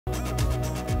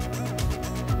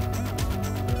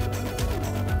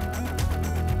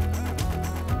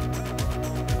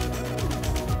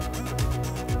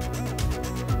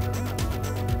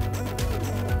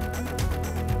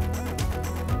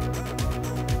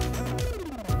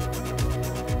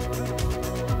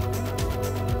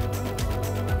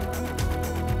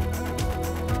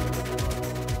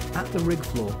At the rig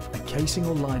floor, a casing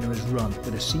or liner is run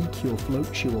with a SeaCure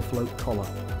float shoe or float collar,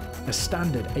 a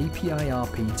standard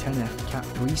API-RP 10F Cat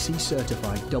 3C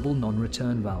certified double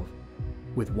non-return valve,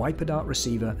 with wiper dart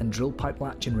receiver and drill pipe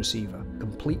latch-in receiver,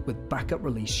 complete with backup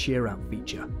release shear-out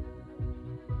feature.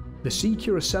 The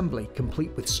SeaCure assembly,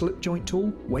 complete with slip joint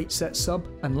tool, weight set sub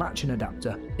and latch-in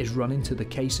adapter, is run into the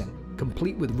casing,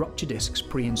 complete with rupture discs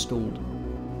pre-installed.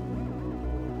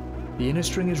 The inner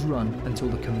string is run until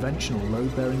the conventional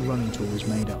load-bearing running tool is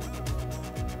made up.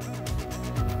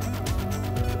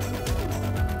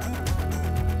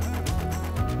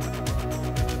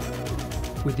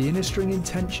 With the inner string in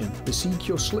tension, the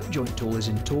SeaCure slip joint tool is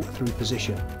in torque-through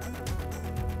position.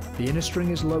 The inner string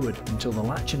is lowered until the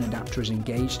latch-in adapter is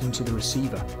engaged into the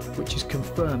receiver, which is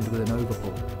confirmed with an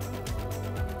overpull.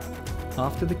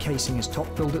 After the casing is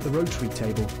top-filled at the rotary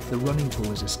table, the running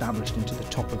tool is established into the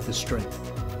top of the string,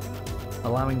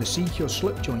 allowing the SeaCure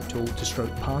slip joint tool to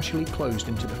stroke partially closed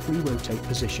into the free rotate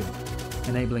position,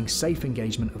 enabling safe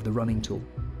engagement of the running tool.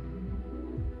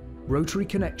 Rotary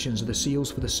connections are the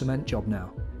seals for the cement job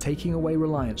now, taking away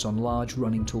reliance on large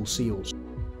running tool seals.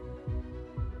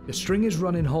 The string is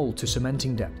run in hole to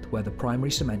cementing depth where the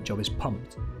primary cement job is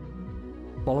pumped,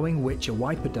 following which a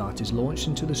wiper dart is launched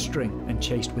into the string and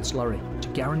chased with slurry to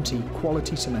guarantee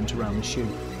quality cement around the shoe.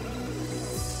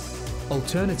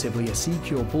 Alternatively, a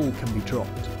SeaCure ball can be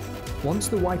dropped. Once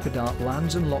the wiper dart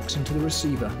lands and locks into the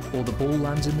receiver or the ball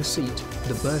lands in the seat,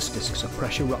 the burst discs are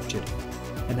pressure ruptured,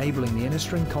 enabling the inner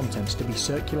string contents to be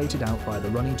circulated out by the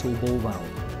running tool ball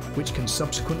valve, which can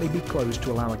subsequently be closed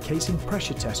to allow a casing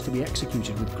pressure test to be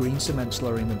executed with green cement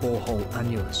slurry in the borehole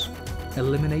annulus,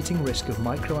 eliminating risk of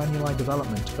microannuli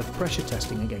development of pressure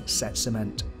testing against set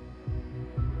cement.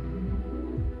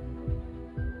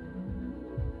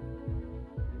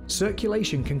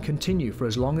 Circulation can continue for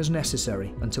as long as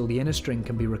necessary until the inner string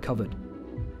can be recovered.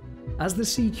 As the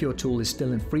SeaCure tool is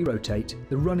still in free rotate,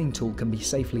 the running tool can be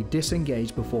safely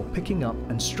disengaged before picking up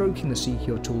and stroking the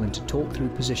SeaCure tool into torque-through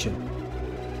position,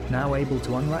 now able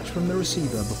to unlatch from the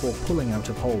receiver before pulling out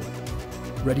of hole,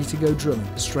 ready to go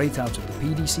drilling straight out of the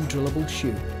PDC drillable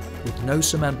shoe with no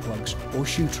cement plugs or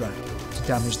shoe track to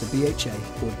damage the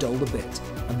BHA or dull the bit,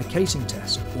 and the casing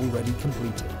test already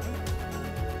completed.